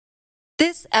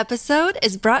This episode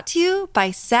is brought to you by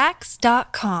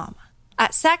Sax.com.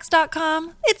 At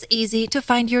Sax.com, it's easy to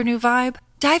find your new vibe.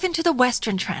 Dive into the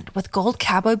Western trend with gold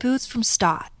cowboy boots from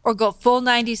Stott, or go full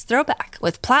 90s throwback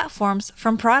with platforms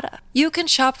from Prada. You can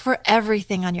shop for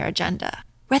everything on your agenda,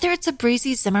 whether it's a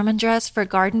breezy Zimmermann dress for a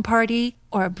garden party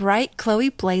or a bright Chloe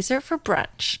blazer for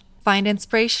brunch. Find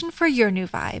inspiration for your new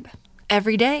vibe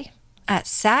every day at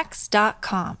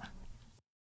Sax.com.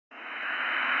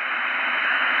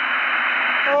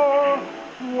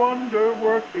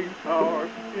 Wonder-working power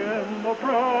in the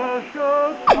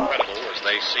precious... Incredible as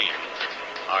they seem,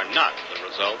 are not the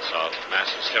results of mass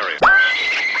hysteria.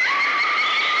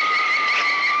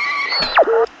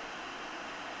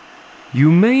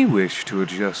 You may wish to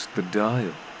adjust the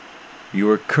dial. You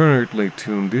are currently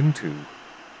tuned into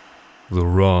the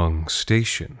wrong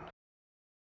station.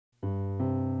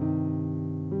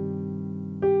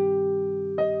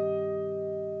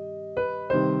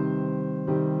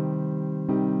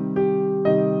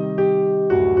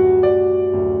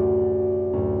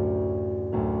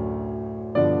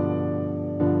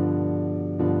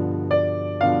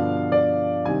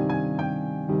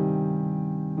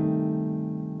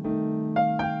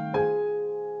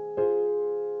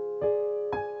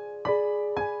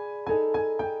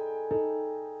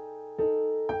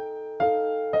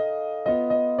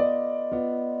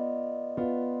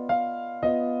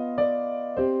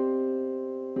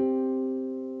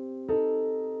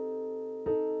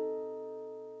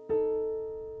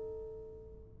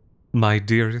 My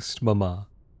dearest Mamma,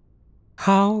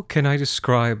 how can I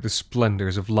describe the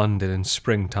splendors of London in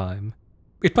springtime?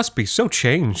 It must be so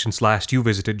changed since last you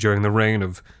visited during the reign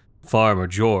of Farmer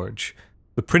George.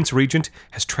 The Prince Regent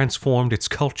has transformed its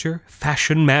culture,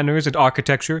 fashion, manners, and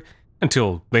architecture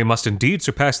until they must indeed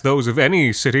surpass those of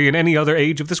any city in any other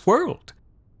age of this world.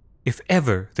 If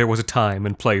ever there was a time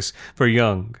and place for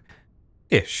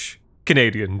young-ish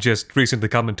Canadian just recently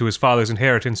come into his father's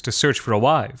inheritance to search for a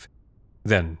wife,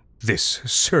 then this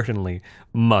certainly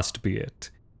must be it.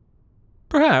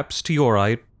 Perhaps to your eye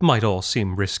it might all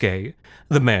seem risque.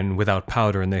 The men without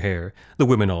powder in their hair, the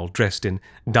women all dressed in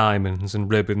diamonds and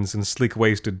ribbons and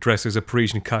sleek-waisted dresses of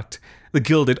Parisian cut, the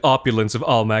gilded opulence of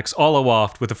Almack's all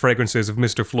awaft with the fragrances of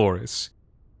Mr. Flores.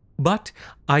 But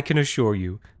I can assure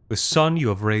you, the son you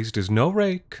have raised is no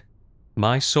rake.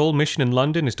 My sole mission in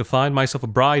London is to find myself a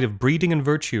bride of breeding and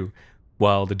virtue.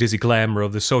 While the dizzy glamour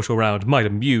of the social round might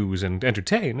amuse and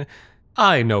entertain,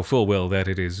 I know full well that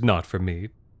it is not for me,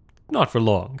 not for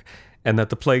long, and that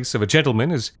the place of a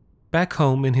gentleman is back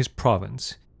home in his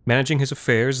province, managing his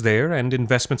affairs there and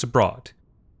investments abroad.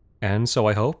 And so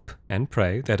I hope and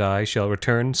pray that I shall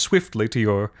return swiftly to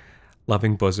your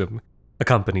loving bosom,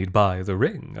 accompanied by the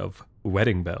ring of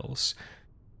wedding bells.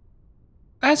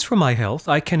 As for my health,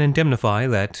 I can indemnify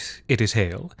that it is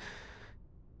hale.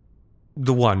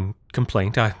 The one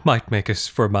complaint I might make is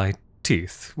for my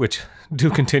teeth, which do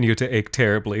continue to ache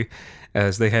terribly,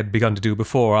 as they had begun to do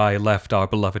before I left our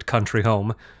beloved country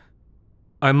home.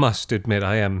 I must admit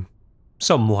I am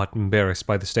somewhat embarrassed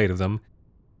by the state of them.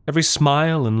 Every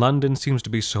smile in London seems to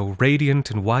be so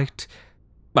radiant and white.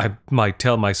 I might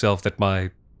tell myself that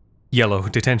my yellow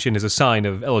detention is a sign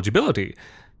of eligibility.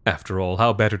 After all,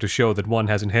 how better to show that one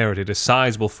has inherited a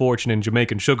sizable fortune in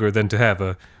Jamaican sugar than to have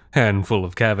a handful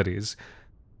of cavities.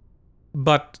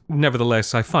 But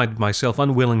nevertheless, I find myself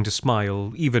unwilling to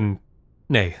smile, even,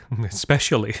 nay,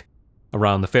 especially,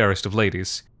 around the fairest of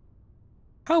ladies.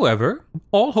 However,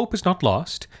 all hope is not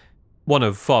lost. One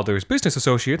of Father's business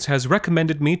associates has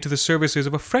recommended me to the services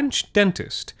of a French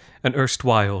dentist, an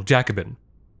erstwhile Jacobin.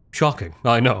 Shocking,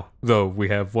 I know, though we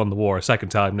have won the war a second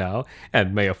time now,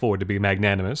 and may afford to be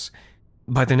magnanimous,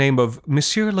 by the name of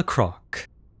Monsieur Lecroc.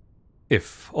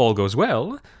 If all goes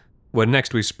well, when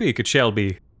next we speak it shall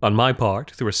be, on my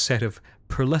part, through a set of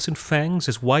pearlescent fangs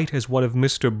as white as one of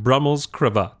Mr. Brummel's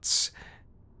cravats.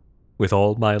 With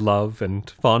all my love and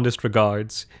fondest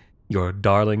regards, your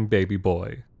darling baby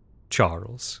boy,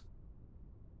 Charles.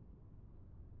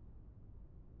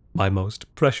 My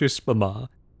most precious Mamma,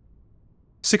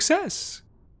 success!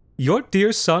 Your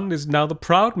dear son is now the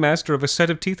proud master of a set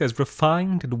of teeth as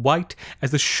refined and white as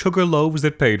the sugar loaves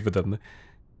that paid for them.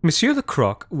 Monsieur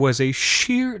Lecroc was a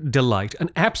sheer delight,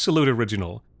 an absolute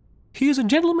original. He is a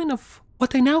gentleman of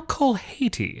what they now call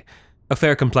Haiti, a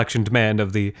fair-complexioned man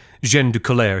of the Jean du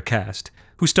Colère caste,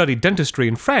 who studied dentistry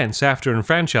in France after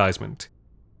enfranchisement.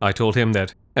 I told him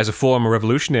that, as a former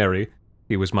revolutionary,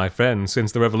 he was my friend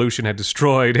since the revolution had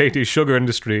destroyed Haiti's sugar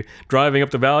industry, driving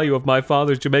up the value of my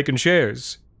father's Jamaican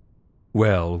shares.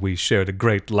 Well, we shared a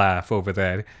great laugh over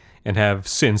that, and have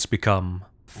since become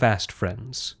fast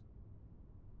friends.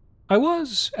 I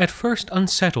was at first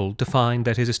unsettled to find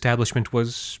that his establishment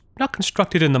was not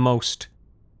constructed in the most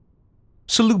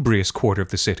salubrious quarter of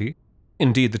the city.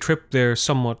 Indeed, the trip there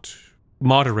somewhat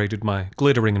moderated my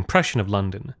glittering impression of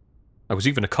London. I was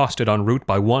even accosted en route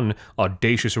by one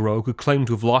audacious rogue who claimed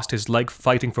to have lost his leg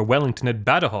fighting for Wellington at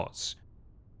Badajoz.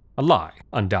 A lie,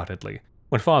 undoubtedly.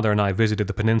 When Father and I visited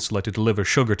the peninsula to deliver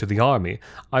sugar to the army,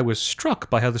 I was struck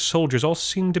by how the soldiers all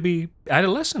seemed to be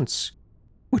adolescents.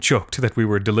 We joked that we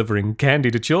were delivering candy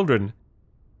to children.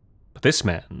 But this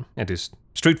man and his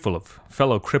streetful of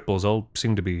fellow cripples all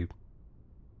seemed to be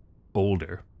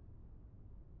older.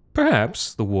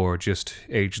 Perhaps the war just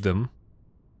aged them,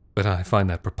 but I find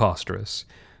that preposterous.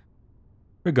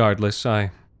 Regardless,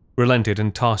 I relented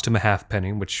and tossed him a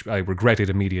halfpenny, which I regretted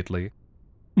immediately.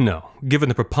 No, given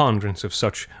the preponderance of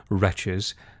such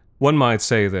wretches, one might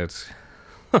say that,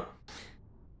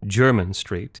 Jermyn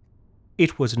Street,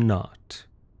 it was not.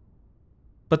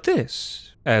 But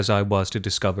this, as I was to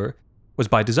discover, was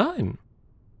by design.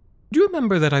 Do you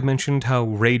remember that I mentioned how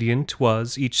radiant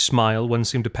was each smile one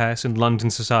seemed to pass in London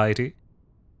society?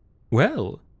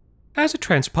 Well, as it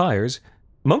transpires,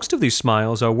 most of these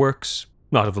smiles are works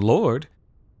not of the Lord,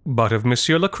 but of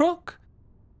Monsieur Lecroq.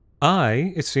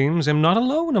 I, it seems, am not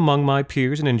alone among my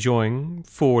peers in enjoying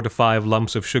 4 to 5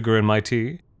 lumps of sugar in my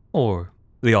tea, or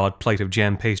the odd plate of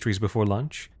jam pastries before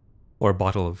lunch, or a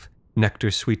bottle of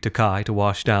nectar sweet Tokai to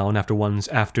wash down after one's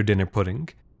after-dinner pudding.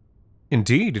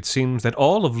 Indeed, it seems that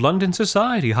all of London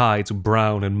society hides a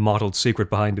brown and mottled secret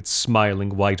behind its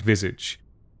smiling white visage.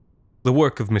 The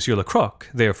work of Monsieur Lecroq,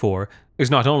 therefore, is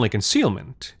not only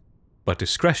concealment, but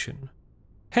discretion.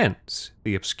 Hence,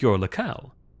 the obscure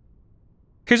locale.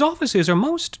 His offices are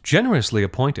most generously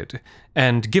appointed,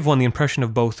 and give one the impression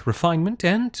of both refinement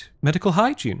and medical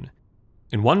hygiene.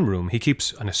 In one room he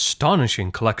keeps an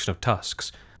astonishing collection of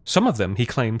tusks. Some of them, he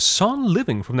claims, sawn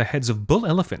living from the heads of bull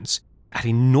elephants, at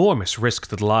enormous risk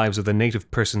to the lives of the native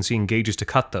persons he engages to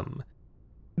cut them.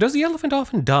 Does the elephant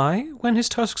often die when his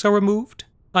tusks are removed?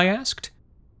 I asked.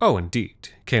 Oh, indeed,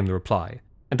 came the reply,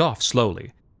 and off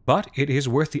slowly. But it is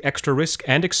worth the extra risk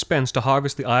and expense to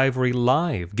harvest the ivory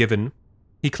live, given,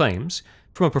 he claims,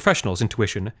 from a professional's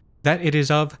intuition, that it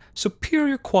is of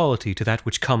superior quality to that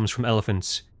which comes from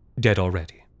elephants dead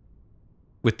already.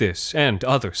 With this, and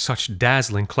other such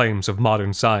dazzling claims of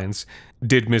modern science,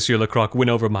 did Monsieur Lecroq win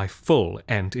over my full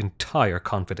and entire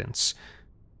confidence.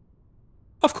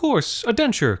 Of course, a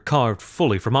denture carved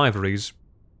fully from ivory is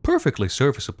perfectly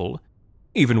serviceable.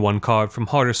 Even one carved from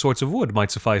harder sorts of wood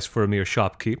might suffice for a mere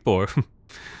shopkeep or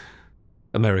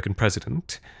American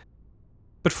president.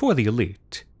 But for the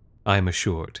elite, I am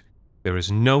assured, there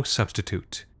is no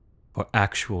substitute for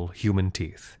actual human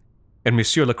teeth. And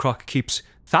Monsieur Lecroq keeps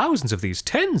thousands of these,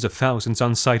 tens of thousands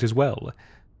on site as well.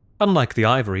 Unlike the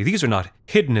ivory, these are not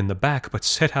hidden in the back, but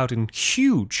set out in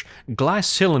huge glass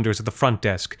cylinders at the front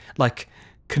desk, like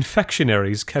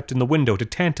confectionaries kept in the window to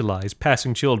tantalize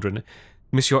passing children.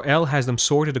 Monsieur L has them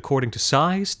sorted according to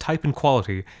size, type, and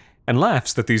quality, and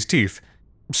laughs that these teeth,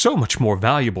 so much more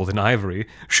valuable than ivory,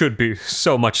 should be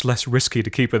so much less risky to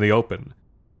keep in the open.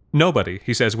 Nobody,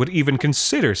 he says, would even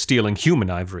consider stealing human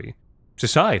ivory.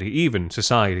 Society, even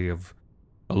society of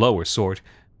a lower sort,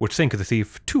 would think the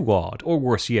thief too odd, or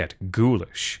worse yet,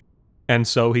 ghoulish. And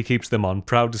so he keeps them on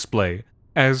proud display,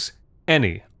 as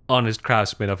any honest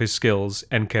craftsman of his skills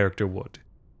and character would.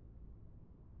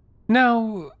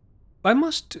 Now, I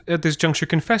must at this juncture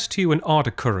confess to you an odd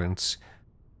occurrence.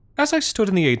 As I stood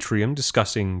in the atrium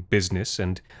discussing business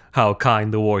and how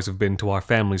kind the wars have been to our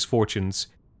family's fortunes,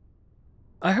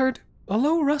 I heard a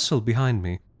low rustle behind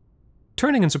me.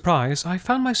 Turning in surprise, I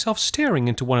found myself staring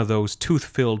into one of those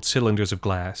tooth-filled cylinders of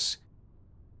glass.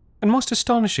 And most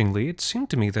astonishingly, it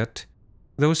seemed to me that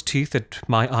those teeth at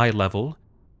my eye level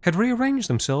had rearranged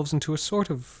themselves into a sort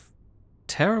of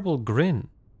terrible grin.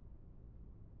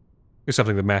 "Is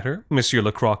something the matter?" Monsieur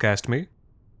Lecroq asked me.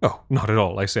 "Oh, not at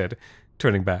all," I said,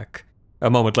 turning back.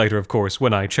 A moment later, of course,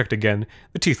 when I checked again,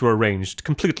 the teeth were arranged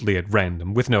completely at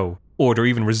random, with no order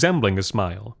even resembling a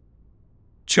smile.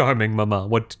 Charming, Mamma,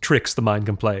 what tricks the mind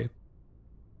can play.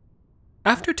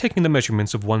 After taking the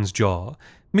measurements of one's jaw,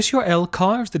 Monsieur L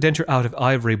carves the denture out of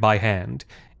ivory by hand,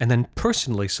 and then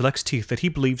personally selects teeth that he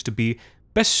believes to be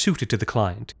best suited to the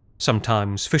client,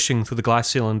 sometimes fishing through the glass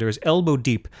cylinders elbow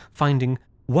deep, finding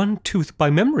one tooth by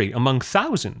memory among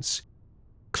thousands.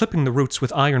 Clipping the roots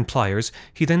with iron pliers,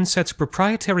 he then sets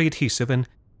proprietary adhesive and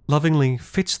lovingly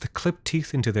fits the clipped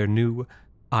teeth into their new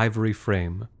ivory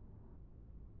frame.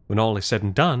 When all is said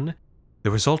and done,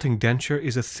 the resulting denture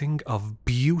is a thing of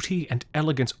beauty and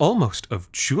elegance, almost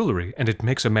of jewelry, and it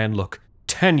makes a man look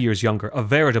 10 years younger, a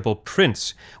veritable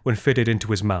prince, when fitted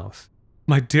into his mouth.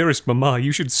 My dearest mamma,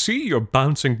 you should see your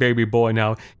bouncing baby boy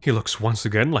now. He looks once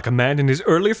again like a man in his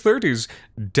early 30s,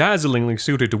 dazzlingly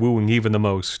suited to wooing even the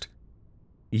most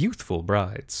youthful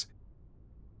brides.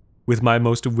 With my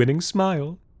most winning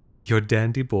smile, your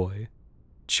dandy boy,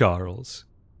 Charles.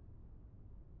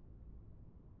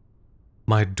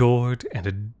 My adored and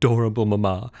adorable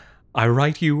mamma, I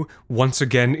write you once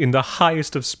again in the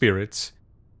highest of spirits.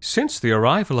 Since the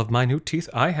arrival of my new teeth,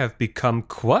 I have become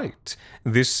quite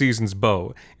this season's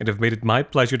beau, and have made it my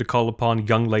pleasure to call upon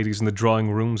young ladies in the drawing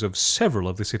rooms of several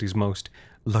of the city's most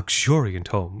luxuriant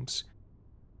homes.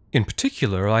 In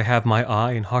particular, I have my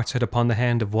eye and heart set upon the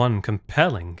hand of one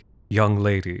compelling young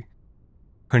lady.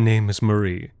 Her name is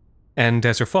Marie, and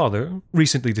as her father,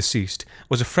 recently deceased,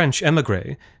 was a French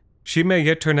émigré, she may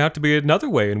yet turn out to be another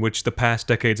way in which the past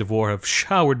decades of war have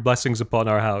showered blessings upon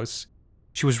our house.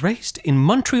 She was raised in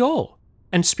Montreal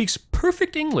and speaks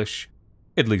perfect English,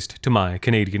 at least to my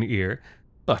Canadian ear.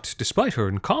 But despite her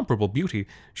incomparable beauty,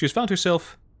 she has found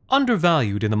herself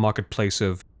undervalued in the marketplace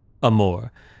of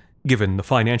amour, given the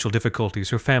financial difficulties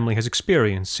her family has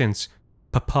experienced since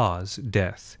Papa's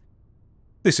death.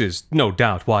 This is no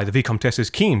doubt why the Vicomtesse is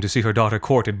keen to see her daughter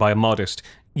courted by a modest,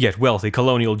 yet wealthy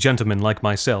colonial gentleman like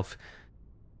myself.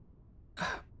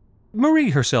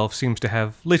 Marie herself seems to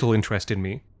have little interest in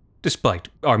me, despite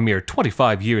our mere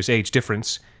 25 years age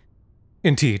difference.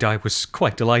 Indeed, I was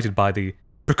quite delighted by the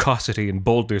precocity and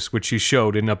boldness which she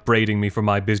showed in upbraiding me for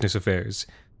my business affairs.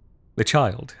 The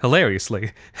child,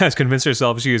 hilariously, has convinced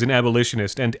herself she is an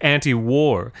abolitionist and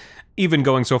anti-war, even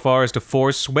going so far as to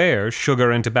forswear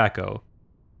sugar and tobacco.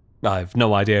 I've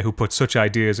no idea who put such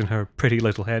ideas in her pretty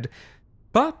little head,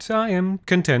 but I am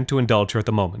content to indulge her at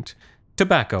the moment.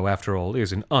 Tobacco, after all,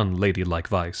 is an unladylike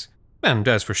vice. And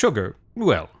as for sugar,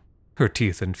 well, her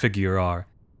teeth and figure are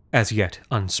as yet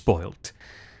unspoilt.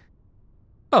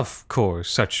 Of course,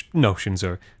 such notions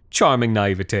are charming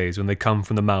naivetés when they come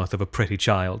from the mouth of a pretty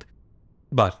child,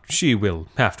 but she will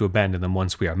have to abandon them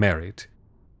once we are married.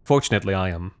 Fortunately, I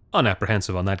am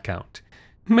unapprehensive on that count.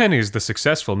 Many's the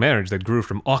successful marriage that grew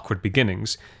from awkward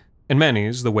beginnings, and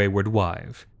many's the wayward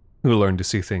wife, who learned to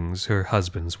see things her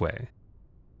husband's way.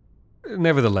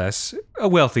 Nevertheless, a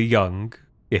wealthy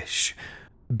young-ish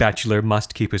bachelor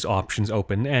must keep his options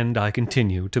open, and I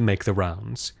continue to make the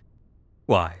rounds.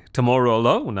 Why, tomorrow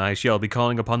alone I shall be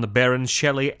calling upon the Barons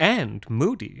Shelley and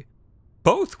Moody,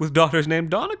 both with daughters named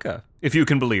Donica, if you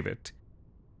can believe it.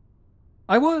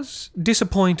 I was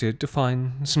disappointed to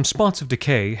find some spots of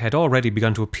decay had already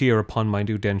begun to appear upon my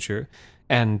new denture,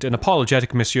 and an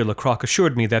apologetic Monsieur Lecroc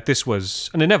assured me that this was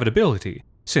an inevitability,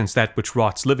 since that which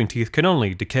rots living teeth can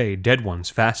only decay dead ones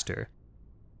faster.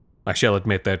 I shall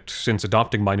admit that since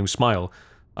adopting my new smile,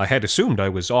 I had assumed I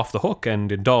was off the hook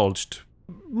and indulged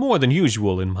more than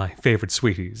usual in my favorite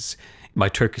sweeties, my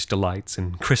Turkish delights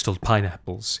and crystalled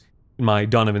pineapples, my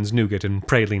Donovan's nougat and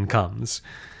praline cums.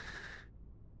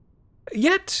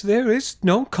 Yet there is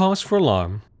no cause for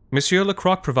alarm. Monsieur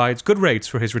Lecroc provides good rates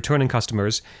for his returning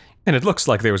customers, and it looks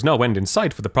like there is no end in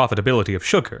sight for the profitability of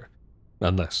sugar.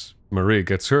 Unless Marie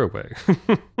gets her way.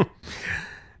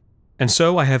 And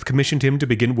so I have commissioned him to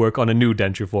begin work on a new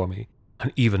denture for me,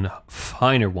 an even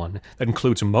finer one that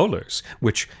includes molars,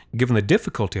 which, given the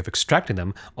difficulty of extracting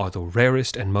them, are the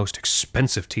rarest and most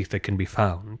expensive teeth that can be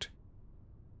found.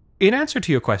 In answer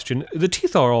to your question, the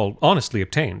teeth are all honestly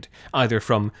obtained, either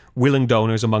from willing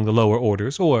donors among the lower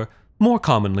orders, or, more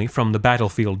commonly, from the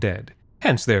battlefield dead,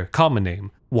 hence their common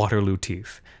name, Waterloo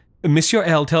teeth. Monsieur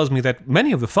L. tells me that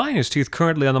many of the finest teeth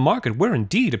currently on the market were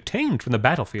indeed obtained from the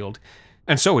battlefield,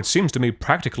 and so it seems to me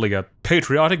practically a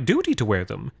patriotic duty to wear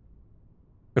them.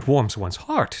 It warms one's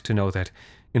heart to know that,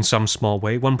 in some small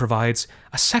way, one provides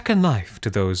a second life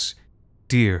to those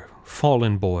dear,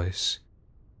 fallen boys.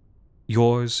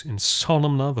 Yours in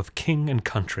solemn love of king and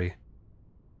country,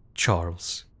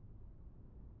 Charles.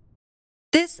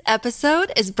 This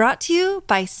episode is brought to you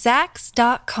by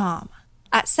Sax.com.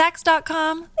 At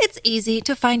Sax.com, it's easy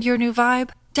to find your new vibe.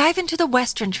 Dive into the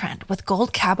Western trend with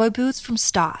gold cowboy boots from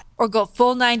Stott, or go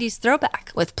full 90s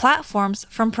throwback with platforms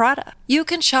from Prada. You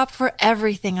can shop for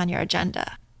everything on your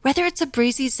agenda, whether it's a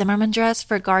breezy Zimmermann dress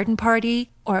for a garden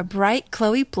party or a bright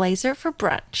Chloe blazer for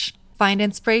brunch. Find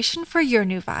inspiration for your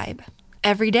new vibe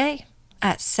every day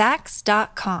at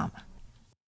Sax.com.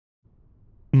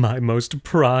 My most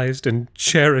prized and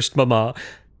cherished mamma,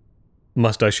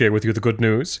 must I share with you the good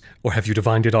news, or have you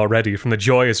divined it already from the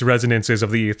joyous resonances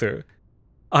of the ether?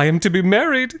 I am to be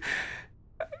married!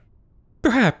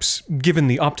 Perhaps, given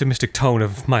the optimistic tone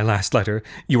of my last letter,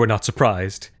 you are not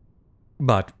surprised.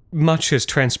 But much has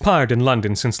transpired in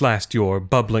London since last your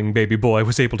bubbling baby boy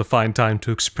was able to find time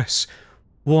to express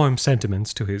warm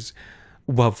sentiments to his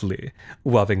lovely,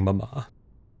 loving mamma.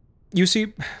 You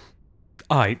see,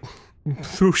 I,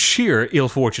 through sheer ill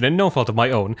fortune and no fault of my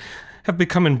own, have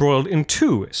become embroiled in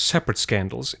 2 separate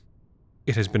scandals.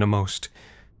 It has been a most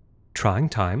trying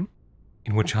time,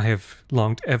 in which I have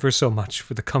longed ever so much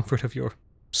for the comfort of your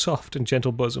soft and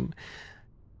gentle bosom.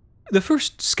 The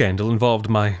first scandal involved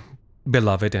my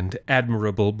beloved and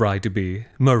admirable bride-to-be,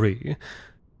 Marie,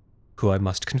 who I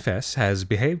must confess has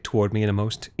behaved toward me in a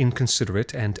most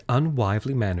inconsiderate and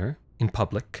unwively manner in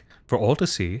public for all to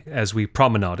see as we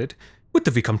promenaded, with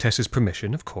the Vicomtesse's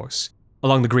permission, of course,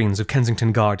 along the greens of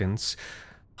Kensington Gardens.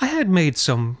 I had made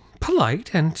some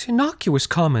polite and innocuous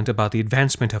comment about the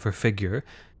advancement of her figure,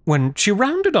 when she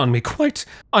rounded on me quite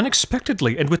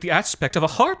unexpectedly and with the aspect of a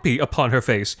harpy upon her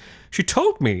face. She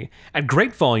told me, at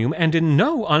great volume and in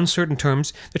no uncertain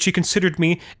terms, that she considered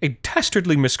me a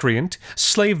dastardly miscreant,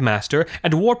 slave-master,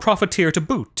 and war-profiteer to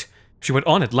boot. She went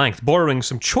on at length, borrowing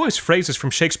some choice phrases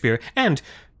from Shakespeare and,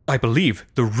 I believe,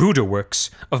 the ruder works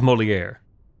of Molière.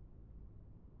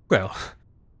 Well,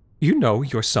 you know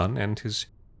your son and his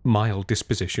mild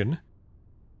disposition.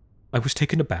 I was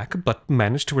taken aback, but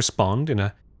managed to respond in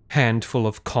a handful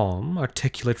of calm,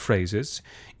 articulate phrases,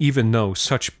 even though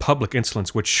such public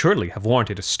insolence would surely have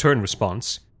warranted a stern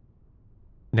response.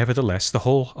 Nevertheless, the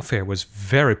whole affair was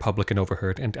very public and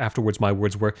overheard, and afterwards my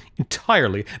words were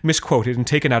entirely misquoted and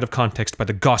taken out of context by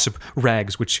the gossip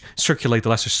rags which circulate the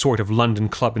lesser sort of London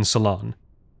club and salon.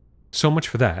 So much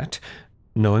for that.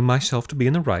 Knowing myself to be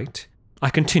in the right, I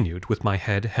continued with my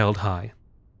head held high.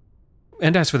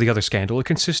 And as for the other scandal, it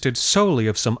consisted solely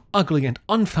of some ugly and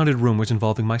unfounded rumors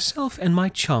involving myself and my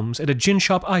chums at a gin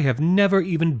shop I have never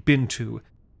even been to.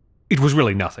 It was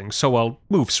really nothing, so I'll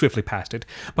move swiftly past it,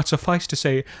 but suffice to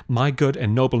say, my good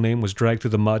and noble name was dragged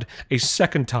through the mud a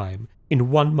second time in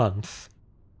 1 month.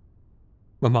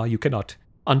 Mamma, you cannot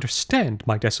understand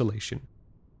my desolation.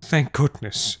 Thank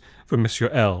goodness for Monsieur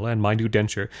L. and my new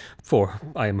denture, for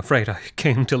I am afraid I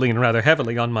came to lean rather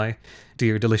heavily on my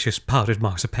dear delicious powdered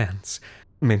marzipans,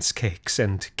 mince cakes,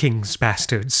 and king's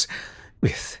bastards,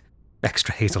 with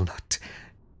extra hazelnut,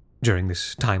 during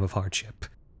this time of hardship.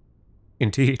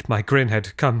 Indeed, my grin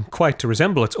had come quite to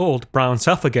resemble its old brown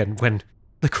self again when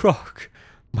Lecroc,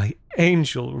 my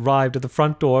angel, arrived at the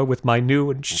front door with my new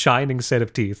and shining set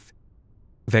of teeth.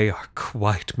 They are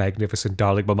quite magnificent,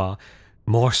 darling mamma,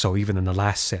 more so even than the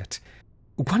last set.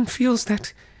 One feels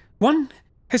that one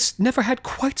has never had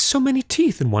quite so many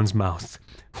teeth in one's mouth.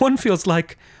 One feels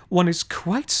like one is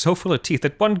quite so full of teeth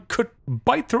that one could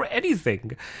bite through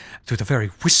anything, through the very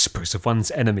whispers of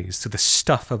one's enemies, through the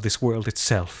stuff of this world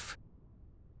itself.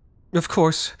 Of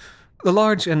course, the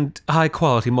large and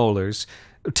high-quality molars,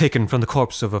 taken from the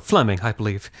corpse of a Fleming, I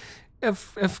believe,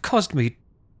 have caused me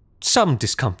some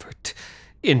discomfort.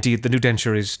 Indeed, the new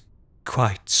denture is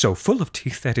quite so full of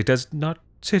teeth that it does not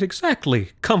sit exactly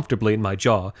comfortably in my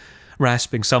jaw,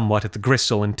 rasping somewhat at the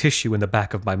gristle and tissue in the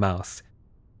back of my mouth.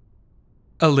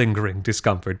 A lingering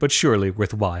discomfort, but surely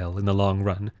worthwhile in the long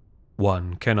run.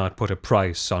 One cannot put a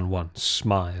price on one's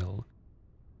smile.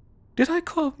 Did I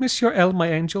call Monsieur L.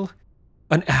 my angel?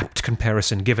 An apt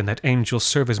comparison, given that angels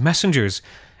serve as messengers,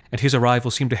 and his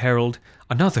arrival seemed to herald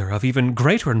another of even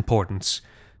greater importance.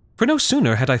 For no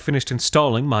sooner had I finished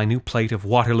installing my new plate of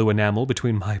Waterloo enamel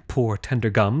between my poor tender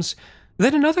gums,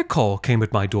 than another call came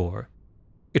at my door.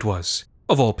 It was,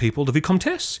 of all people, the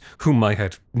Vicomtesse, whom I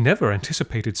had never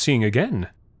anticipated seeing again.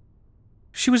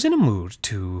 She was in a mood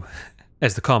to,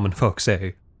 as the common folk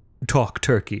say, talk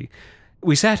turkey.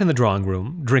 We sat in the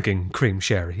drawing-room, drinking cream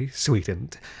sherry,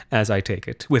 sweetened, as I take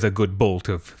it, with a good bolt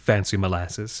of fancy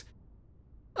molasses.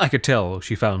 I could tell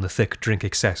she found the thick drink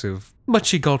excessive, but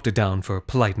she gulped it down for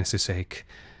politeness' sake,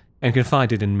 and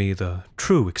confided in me the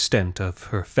true extent of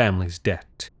her family's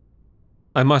debt.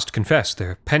 I must confess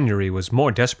their penury was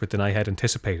more desperate than I had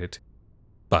anticipated,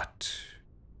 but,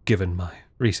 given my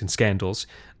recent scandals,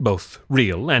 both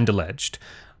real and alleged,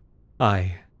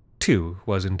 I, too,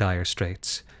 was in dire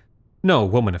straits. No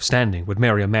woman of standing would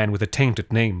marry a man with a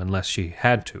tainted name unless she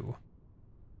had to.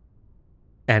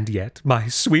 And yet, my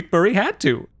sweet Marie had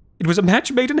to. It was a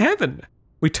match made in heaven.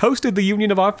 We toasted the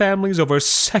union of our families over a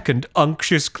second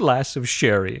unctuous glass of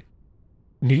sherry.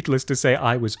 Needless to say,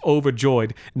 I was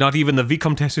overjoyed. Not even the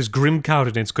Vicomtesse's grim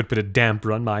countenance could put a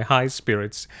damper on my high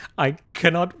spirits. I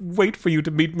cannot wait for you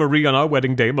to meet Marie on our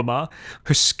wedding day, mamma.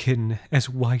 Her skin as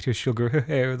white as sugar, her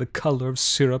hair the color of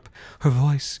syrup, her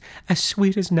voice as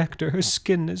sweet as nectar, her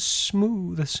skin as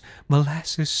smooth as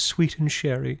molasses sweetened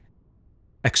sherry.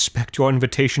 Expect your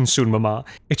invitation soon, mamma.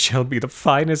 It shall be the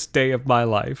finest day of my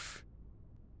life.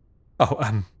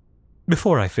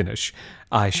 Before I finish,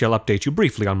 I shall update you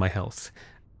briefly on my health.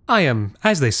 I am,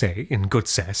 as they say, in good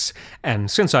cess, and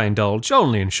since I indulge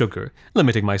only in sugar,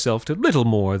 limiting myself to little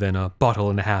more than a bottle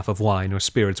and a half of wine or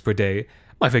spirits per day,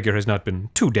 my figure has not been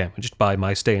too damaged by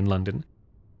my stay in London.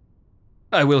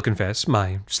 I will confess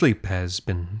my sleep has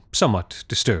been somewhat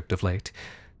disturbed of late.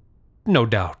 No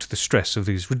doubt the stress of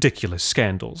these ridiculous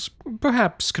scandals,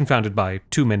 perhaps confounded by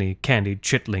too many candied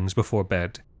chitlings before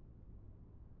bed.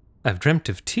 I've dreamt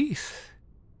of teeth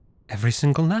every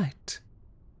single night.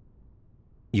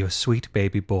 Your sweet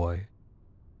baby boy,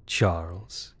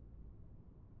 Charles.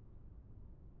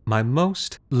 My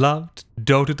most loved,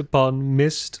 doted upon,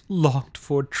 missed, longed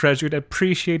for, treasured,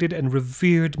 appreciated, and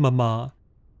revered mamma.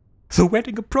 The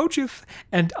wedding approacheth,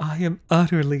 and I am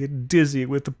utterly dizzy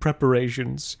with the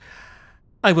preparations.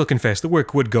 I will confess the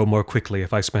work would go more quickly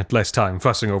if I spent less time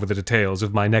fussing over the details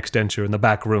of my next venture in the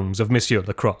back rooms of Monsieur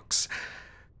Lacroix.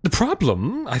 The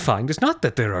problem, I find, is not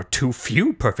that there are too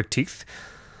few perfect teeth,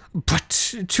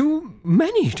 but too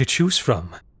many to choose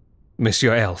from.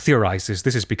 Monsieur L. theorizes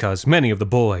this is because many of the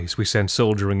boys we sent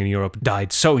soldiering in Europe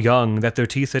died so young that their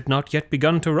teeth had not yet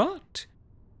begun to rot.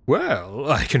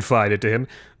 Well, I confided to him,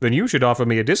 then you should offer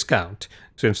me a discount,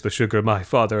 since the sugar my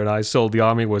father and I sold the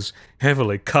army was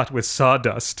heavily cut with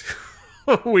sawdust.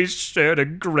 We shared a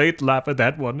great laugh at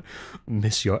that one.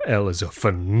 Monsieur L. is a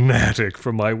fanatic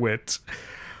for my wit.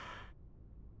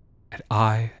 And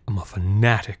I am a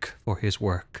fanatic for his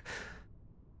work.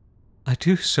 I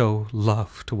do so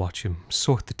love to watch him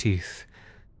sort the teeth,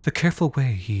 the careful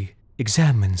way he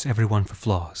examines every one for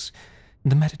flaws,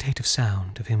 and the meditative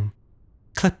sound of him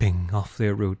clipping off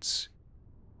their roots.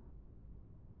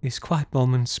 These quiet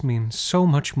moments mean so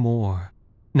much more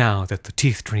now that the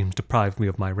teeth dreams deprive me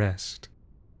of my rest.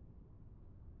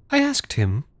 I asked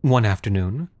him one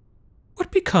afternoon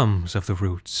what becomes of the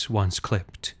roots once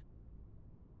clipped.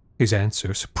 His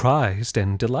answer surprised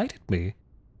and delighted me.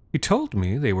 He told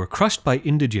me they were crushed by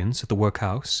indigents at the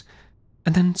workhouse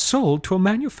and then sold to a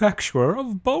manufacturer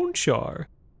of bone char.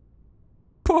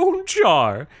 Bone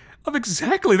char! Of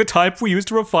exactly the type we use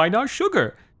to refine our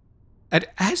sugar. And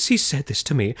as he said this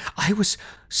to me, I was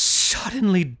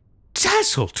suddenly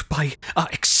dazzled by an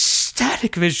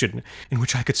ecstatic vision in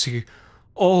which I could see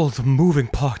all the moving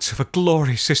parts of a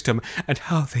glorious system and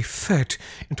how they fed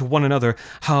into one another,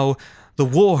 how the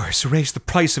wars raised the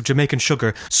price of Jamaican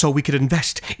sugar so we could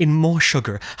invest in more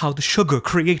sugar, how the sugar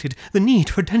created the need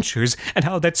for dentures, and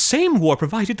how that same war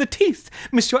provided the teeth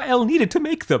Monsieur L. needed to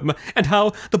make them, and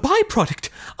how the byproduct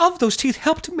of those teeth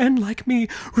helped men like me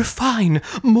refine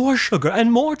more sugar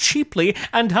and more cheaply,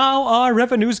 and how our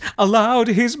revenues allowed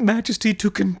His Majesty to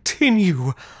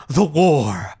continue the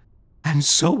war. And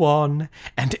so on,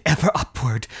 and ever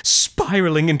upward,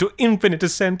 spiraling into infinite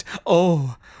ascent.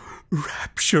 Oh,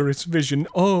 rapturous vision,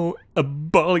 oh,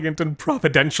 ebullient and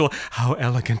providential, how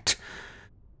elegant,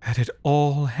 that it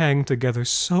all hang together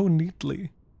so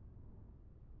neatly.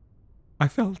 I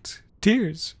felt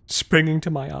tears springing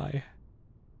to my eye.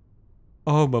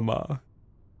 Oh, Mamma,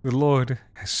 the Lord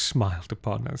has smiled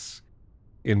upon us,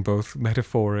 in both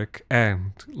metaphoric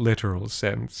and literal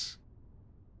sense.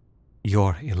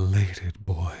 Your elated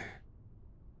boy,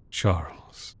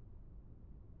 Charles.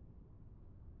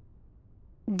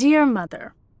 Dear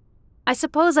Mother, I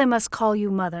suppose I must call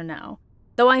you Mother now.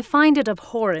 Though I find it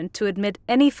abhorrent to admit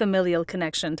any familial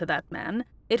connection to that man,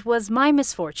 it was my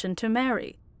misfortune to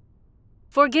marry.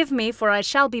 Forgive me, for I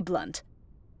shall be blunt.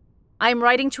 I am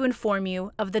writing to inform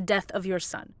you of the death of your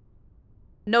son.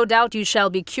 No doubt you shall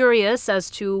be curious as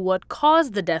to what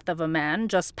caused the death of a man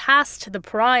just past the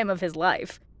prime of his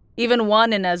life, even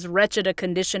one in as wretched a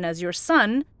condition as your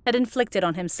son had inflicted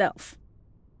on himself.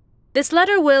 This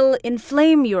letter will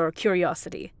inflame your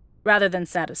curiosity, rather than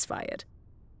satisfy it.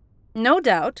 No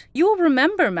doubt you will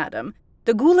remember, madam,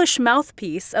 the ghoulish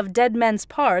mouthpiece of dead men's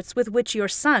parts with which your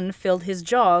son filled his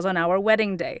jaws on our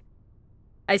wedding day.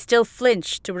 I still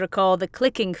flinch to recall the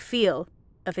clicking feel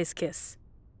of his kiss.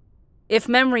 If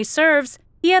memory serves,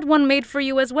 he had one made for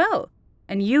you as well,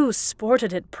 and you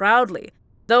sported it proudly,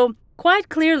 though quite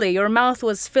clearly your mouth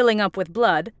was filling up with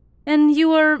blood, and you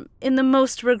were in the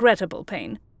most regrettable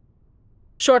pain.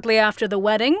 Shortly after the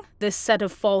wedding, this set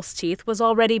of false teeth was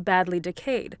already badly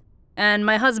decayed, and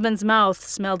my husband's mouth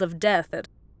smelled of death at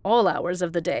all hours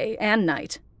of the day and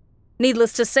night.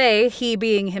 Needless to say, he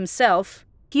being himself,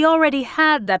 he already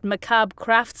had that macabre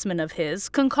craftsman of his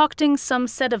concocting some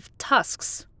set of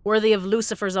tusks worthy of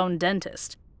Lucifer's own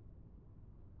dentist.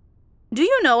 Do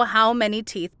you know how many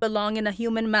teeth belong in a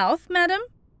human mouth, madam?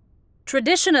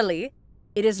 Traditionally,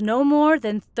 it is no more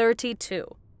than 32.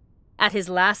 At his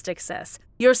last excess,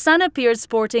 your son appeared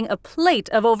sporting a plate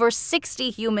of over 60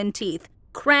 human teeth,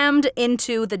 crammed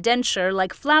into the denture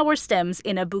like flower stems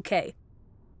in a bouquet.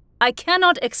 I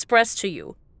cannot express to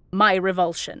you my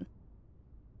revulsion.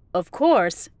 Of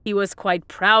course, he was quite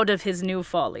proud of his new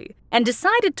folly, and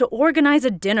decided to organize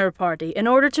a dinner party in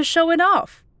order to show it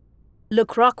off.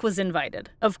 Lecroq was invited,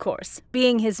 of course,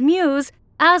 being his muse,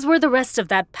 as were the rest of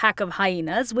that pack of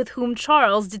hyenas with whom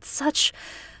Charles did such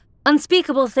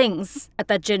unspeakable things at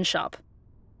that gin shop.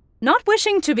 Not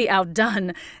wishing to be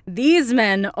outdone, these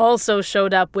men also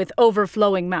showed up with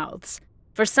overflowing mouths.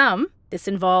 For some, this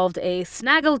involved a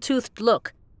snaggle-toothed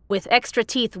look, with extra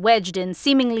teeth wedged in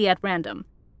seemingly at random.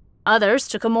 Others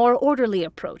took a more orderly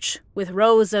approach, with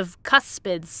rows of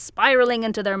cuspids spiraling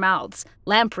into their mouths,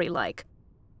 lamprey-like.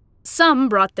 Some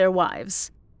brought their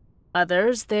wives,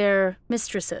 others their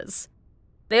mistresses.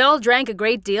 They all drank a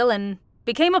great deal and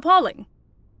became appalling.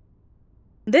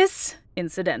 This,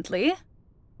 incidentally,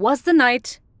 was the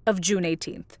night of June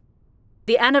 18th,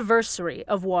 the anniversary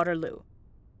of Waterloo.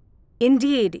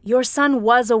 Indeed, your son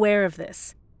was aware of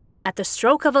this. At the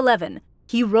stroke of 11,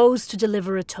 he rose to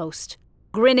deliver a toast,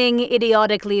 grinning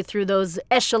idiotically through those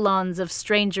echelons of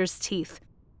strangers' teeth,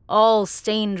 all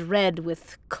stained red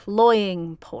with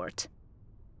cloying port.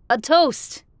 "A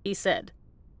toast," he said,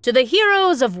 "to the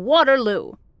heroes of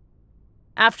Waterloo."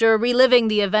 After reliving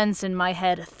the events in my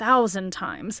head 1,000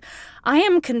 times, I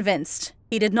am convinced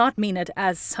he did not mean it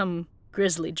as some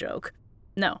grisly joke.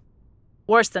 No,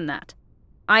 worse than that.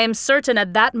 I am certain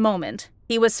at that moment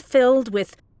he was filled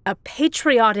with a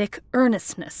patriotic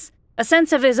earnestness, a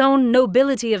sense of his own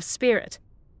nobility of spirit.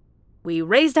 We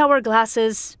raised our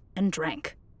glasses and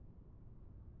drank.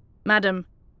 Madam,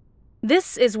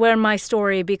 this is where my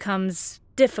story becomes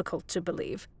difficult to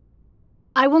believe.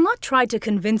 I will not try to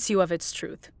convince you of its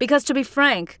truth, because to be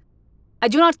frank, I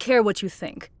do not care what you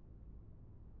think.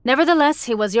 Nevertheless,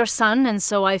 he was your son, and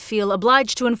so I feel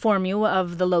obliged to inform you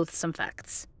of the loathsome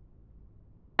facts.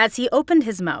 As he opened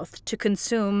his mouth to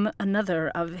consume another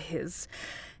of his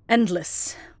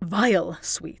endless, vile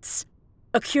sweets,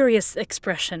 a curious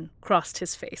expression crossed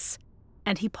his face,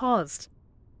 and he paused,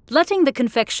 letting the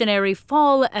confectionery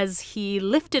fall as he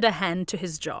lifted a hand to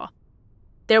his jaw.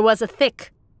 There was a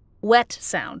thick, wet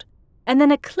sound, and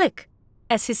then a click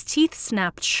as his teeth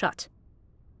snapped shut.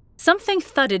 Something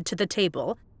thudded to the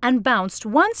table and bounced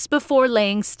once before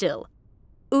laying still,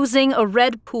 oozing a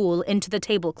red pool into the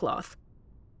tablecloth.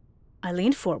 I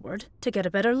leaned forward to get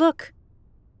a better look.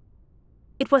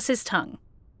 It was his tongue.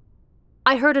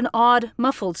 I heard an odd,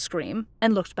 muffled scream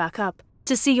and looked back up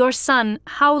to see your son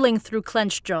howling through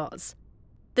clenched jaws.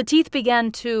 The teeth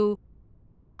began to,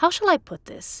 how shall I put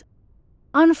this,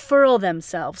 unfurl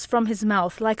themselves from his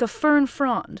mouth like a fern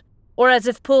frond, or as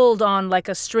if pulled on like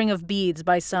a string of beads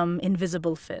by some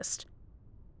invisible fist.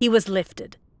 He was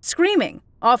lifted, screaming,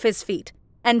 off his feet,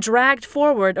 and dragged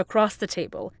forward across the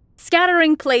table,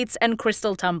 scattering plates and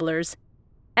crystal tumblers,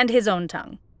 and his own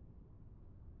tongue.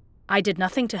 I did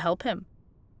nothing to help him.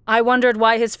 I wondered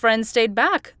why his friends stayed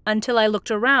back until I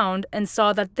looked around and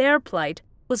saw that their plight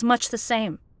was much the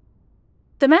same.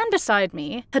 The man beside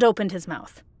me had opened his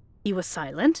mouth. He was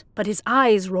silent, but his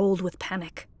eyes rolled with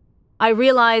panic. I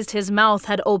realized his mouth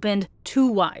had opened too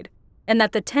wide, and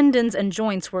that the tendons and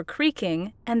joints were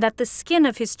creaking, and that the skin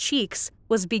of his cheeks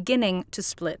was beginning to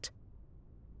split.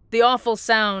 The awful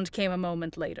sound came a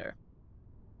moment later.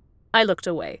 I looked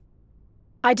away.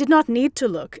 I did not need to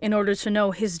look in order to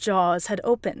know his jaws had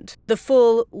opened, the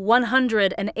full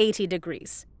 180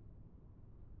 degrees.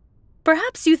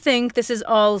 Perhaps you think this is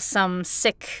all some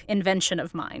sick invention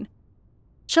of mine.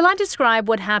 Shall I describe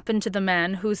what happened to the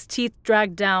man whose teeth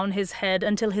dragged down his head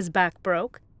until his back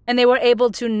broke, and they were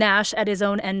able to gnash at his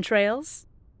own entrails?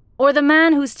 Or the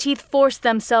man whose teeth forced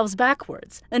themselves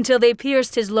backwards until they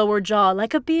pierced his lower jaw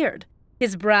like a beard,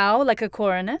 his brow like a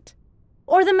coronet?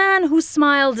 Or the man whose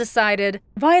smile decided,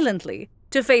 violently,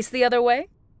 to face the other way?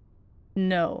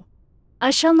 No,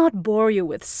 I shall not bore you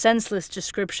with senseless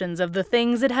descriptions of the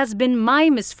things it has been my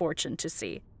misfortune to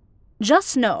see.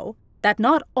 Just know that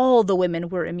not all the women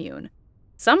were immune.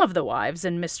 Some of the wives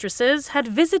and mistresses had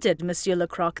visited Monsieur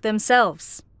Lecroq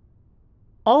themselves.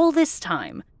 All this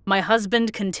time, my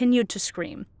husband continued to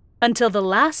scream, until the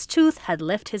last tooth had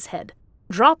left his head,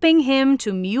 dropping him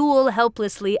to mewl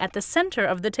helplessly at the center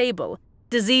of the table,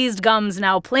 diseased gums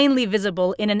now plainly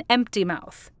visible in an empty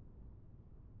mouth.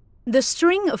 The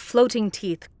string of floating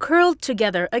teeth curled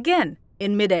together again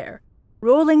in midair,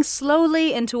 rolling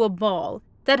slowly into a ball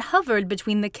that hovered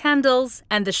between the candles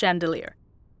and the chandelier.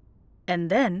 And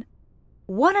then,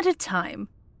 one at a time,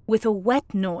 with a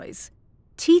wet noise,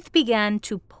 teeth began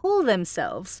to pull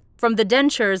themselves from the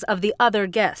dentures of the other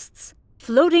guests,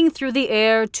 floating through the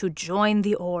air to join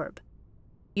the orb.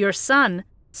 Your son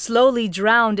slowly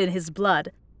drowned in his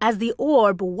blood as the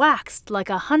orb waxed like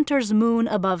a hunter's moon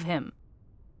above him.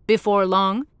 Before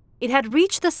long, it had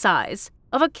reached the size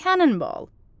of a cannonball,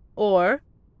 or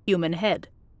human head.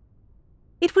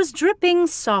 It was dripping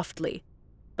softly,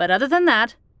 but other than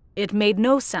that, it made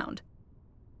no sound.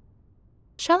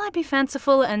 Shall I be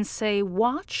fanciful and say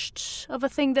watched of a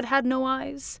thing that had no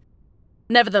eyes?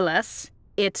 Nevertheless,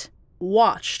 it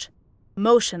watched,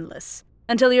 motionless,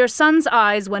 until your son's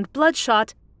eyes went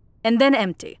bloodshot and then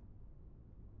empty.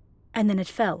 And then it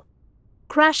fell,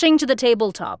 crashing to the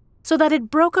tabletop so that it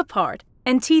broke apart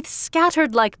and teeth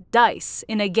scattered like dice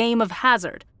in a game of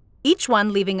hazard, each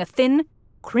one leaving a thin,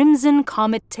 crimson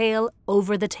comet tail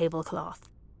over the tablecloth.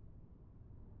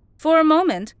 For a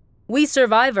moment, we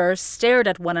survivors stared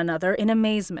at one another in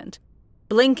amazement,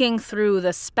 blinking through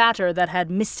the spatter that had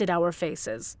misted our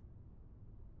faces.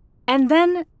 And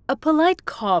then a polite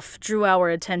cough drew our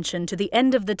attention to the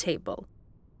end of the table.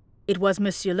 It was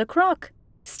Monsieur Lecroc,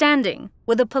 standing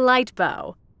with a polite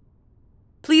bow.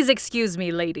 "Please excuse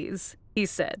me, ladies," he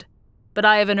said, "but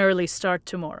I have an early start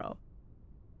tomorrow."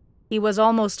 He was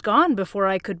almost gone before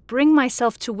I could bring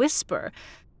myself to whisper,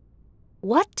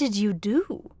 "What did you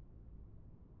do?"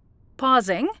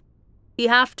 Pausing, he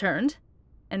half-turned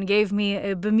and gave me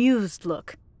a bemused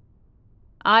look.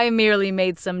 "I merely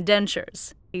made some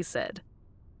dentures," he said.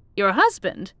 "Your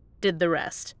husband did the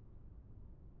rest."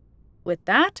 With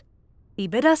that, he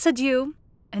bid us adieu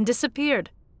and disappeared.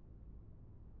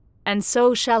 And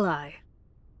so shall I.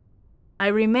 I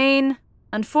remain,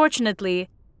 unfortunately,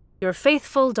 your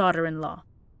faithful daughter-in-law,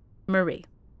 Marie.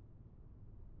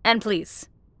 And please,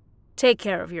 take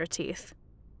care of your teeth.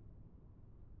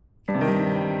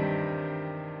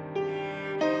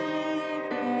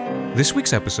 This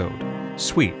week's episode,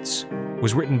 Sweets,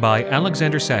 was written by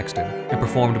Alexander Saxton and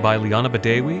performed by Liana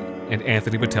Badawi and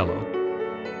Anthony Botello.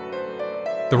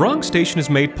 The Wrong Station is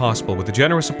made possible with the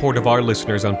generous support of our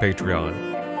listeners on Patreon.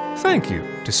 Thank you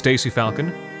to Stacey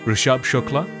Falcon, Rishabh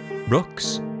Shukla,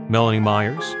 Brooks, Melanie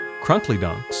Myers, Crunkley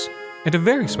Dunks, and a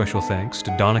very special thanks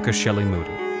to Donica Shelley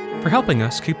Moody for helping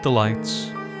us keep the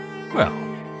lights, well,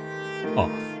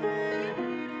 off.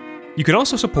 You can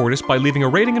also support us by leaving a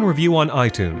rating and review on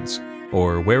iTunes,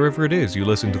 or wherever it is you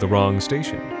listen to The Wrong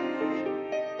Station.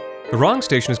 The Wrong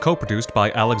Station is co-produced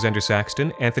by Alexander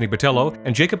Saxton, Anthony Botello,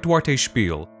 and Jacob Duarte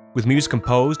Spiel, with music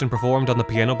composed and performed on the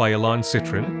piano by Ilan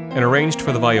Citrin, and arranged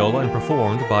for the viola and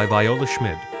performed by Viola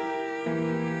Schmid.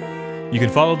 You can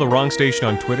follow The Wrong Station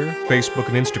on Twitter, Facebook,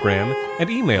 and Instagram, and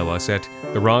email us at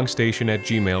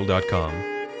thewrongstation@gmail.com.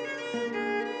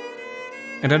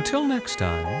 And until next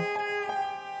time,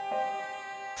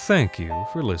 thank you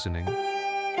for listening.